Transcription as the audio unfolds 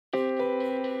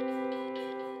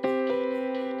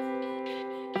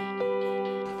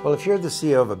Well, if you're the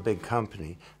CEO of a big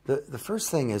company, the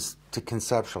first thing is to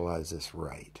conceptualize this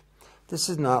right. This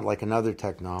is not like another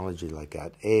technology like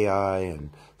that, AI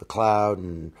and the cloud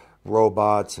and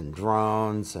robots and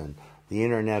drones and the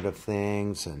Internet of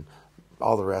Things and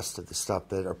all the rest of the stuff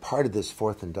that are part of this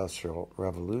fourth industrial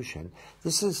revolution.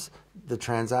 This is the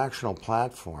transactional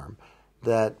platform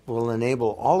that will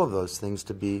enable all of those things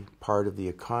to be part of the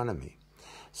economy.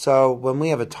 So when we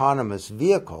have autonomous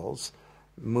vehicles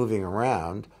moving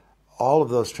around, all of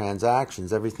those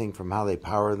transactions, everything from how they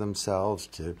power themselves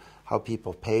to how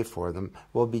people pay for them,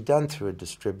 will be done through a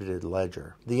distributed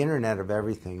ledger. The Internet of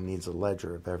Everything needs a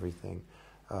ledger of everything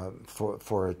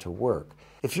for it to work.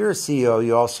 If you're a CEO,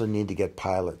 you also need to get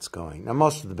pilots going. Now,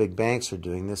 most of the big banks are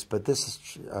doing this, but this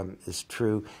is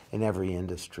true in every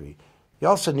industry. You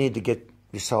also need to get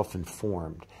yourself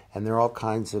informed. And there are all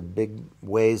kinds of big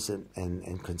ways and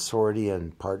consortia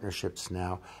and partnerships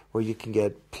now where you can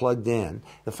get plugged in.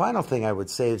 The final thing I would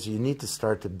say is you need to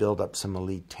start to build up some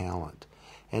elite talent.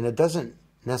 And it doesn't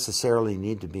necessarily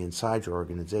need to be inside your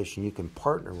organization. You can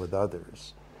partner with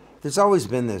others. There's always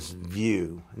been this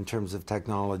view in terms of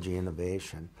technology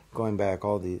innovation, going back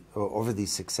over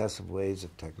these successive waves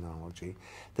of technology,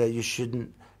 that you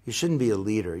shouldn't be a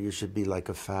leader. You should be like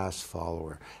a fast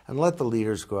follower and let the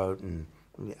leaders go out and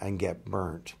get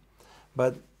burnt.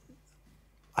 But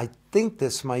I think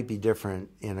this might be different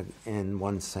in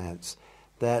one sense,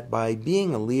 that by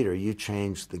being a leader, you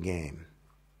change the game.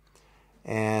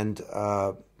 And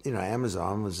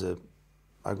Amazon was a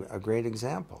great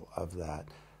example of that.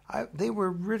 They were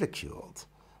ridiculed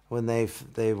when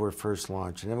they were first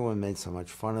launched, and everyone made so much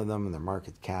fun of them, and their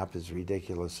market cap is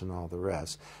ridiculous and all the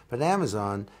rest. But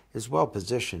Amazon is well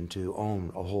positioned to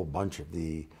own a whole bunch of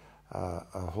the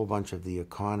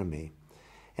economy.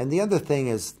 And the other thing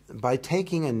is, by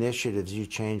taking initiatives, you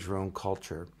change your own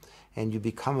culture, and you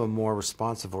become a more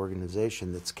responsive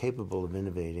organization that's capable of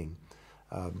innovating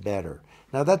better.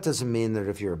 Now, that doesn't mean that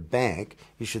if you're a bank,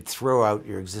 you should throw out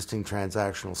your existing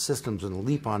transactional systems and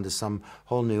leap onto some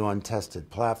whole new untested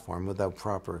platform without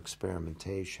proper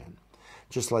experimentation.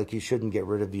 Just like you shouldn't get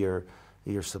rid of your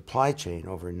supply chain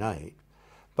overnight.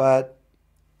 But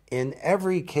in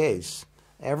every case,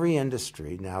 every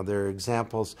industry, now there are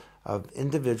examples of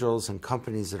individuals and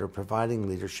companies that are providing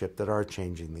leadership that are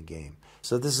changing the game.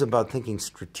 So this is about thinking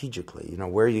strategically.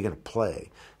 Where are you going to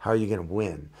play? How are you going to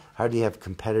win? How do you have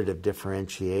competitive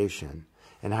differentiation?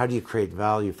 And how do you create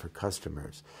value for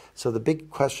customers? So the big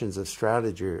questions of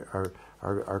strategy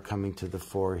are coming to the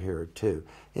fore here too.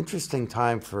 Interesting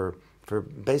time for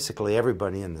basically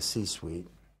everybody in the C-suite.